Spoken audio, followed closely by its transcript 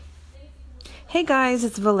Hey guys,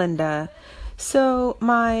 it's Valinda. So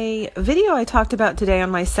my video I talked about today on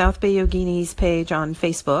my South Bay Yoginis page on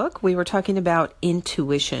Facebook, we were talking about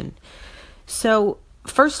intuition. So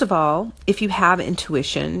first of all, if you have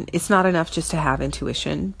intuition, it's not enough just to have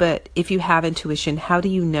intuition, but if you have intuition, how do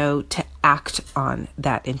you know to act on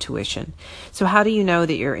that intuition? So how do you know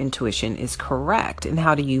that your intuition is correct, and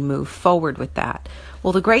how do you move forward with that?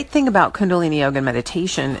 Well, the great thing about Kundalini Yoga and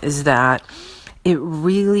meditation is that it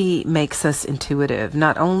really makes us intuitive,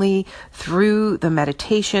 not only through the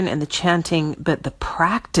meditation and the chanting, but the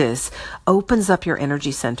practice opens up your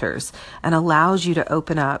energy centers and allows you to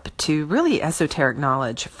open up to really esoteric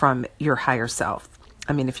knowledge from your higher self.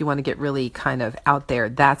 I mean, if you want to get really kind of out there,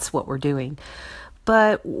 that's what we're doing.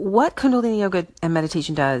 But what Kundalini Yoga and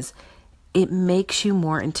meditation does, it makes you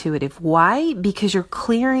more intuitive. Why? Because you're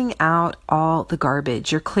clearing out all the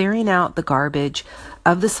garbage. You're clearing out the garbage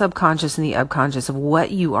of the subconscious and the unconscious of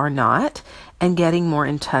what you are not, and getting more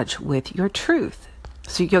in touch with your truth.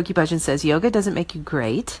 So Yogi Bhajan says, yoga doesn't make you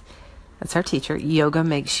great. That's our teacher. Yoga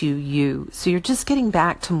makes you you. So you're just getting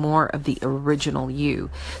back to more of the original you.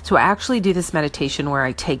 So I actually do this meditation where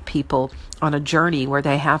I take people on a journey where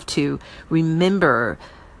they have to remember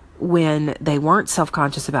when they weren't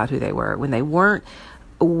self-conscious about who they were, when they weren't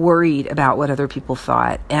worried about what other people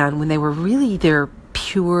thought, and when they were really their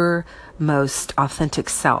pure, most authentic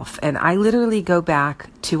self. And I literally go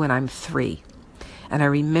back to when I'm 3, and I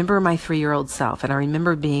remember my 3-year-old self, and I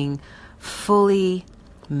remember being fully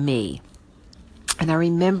me. And I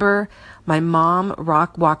remember my mom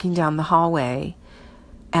walking down the hallway,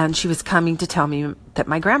 and she was coming to tell me that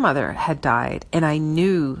my grandmother had died. And I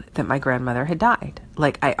knew that my grandmother had died.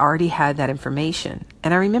 Like, I already had that information.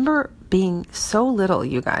 And I remember being so little,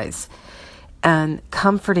 you guys, and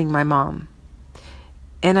comforting my mom.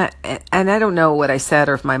 And I don't know what I said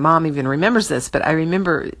or if my mom even remembers this, but I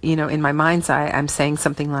remember, in my mind's eye, I'm saying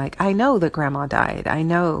something like, I know that grandma died. I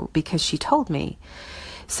know because she told me.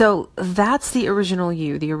 So that's the original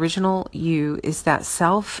you. The original you is that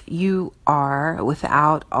self you are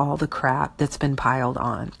without all the crap that's been piled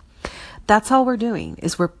on. That's all we're doing,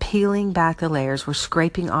 is we're peeling back the layers. We're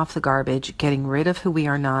scraping off the garbage, getting rid of who we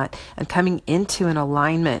are not, and coming into an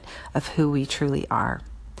alignment of who we truly are.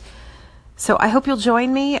 So I hope you'll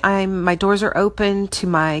join me. My doors are open to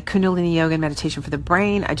my Kundalini Yoga and Meditation for the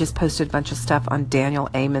Brain. I just posted a bunch of stuff on Daniel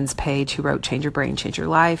Amen's page, who wrote Change Your Brain, Change Your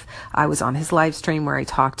Life. I was on his live stream where I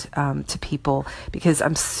talked to people, because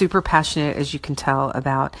I'm super passionate, as you can tell,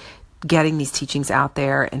 about getting these teachings out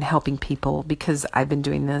there and helping people, because I've been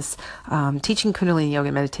doing this, teaching Kundalini Yoga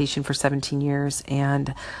and Meditation for 17 years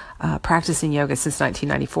and practicing yoga since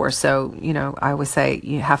 1994. So, I always say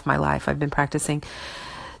half my life I've been practicing.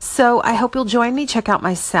 So I hope you'll join me. Check out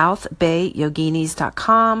my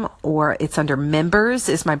southbayyoginis.com, or it's under members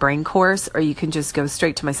is my brain course, or you can just go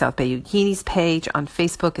straight to my South Bay Yoginis page on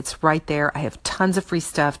Facebook. It's right there. I have tons of free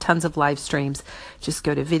stuff, tons of live streams. Just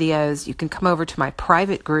go to videos. You can come over to my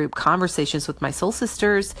private group, Conversations with My Soul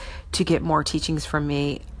Sisters, to get more teachings from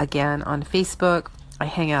me, again, on Facebook. I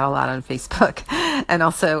hang out a lot on Facebook, and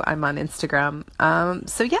also I'm on Instagram.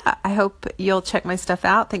 So yeah, I hope you'll check my stuff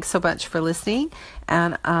out. Thanks so much for listening,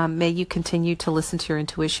 and may you continue to listen to your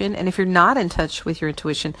intuition. And if you're not in touch with your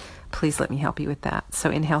intuition, please let me help you with that. So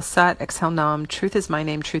inhale Sat, exhale Nam. Truth is my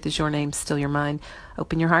name, truth is your name, still your mind.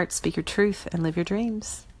 Open your heart, speak your truth, and live your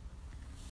dreams.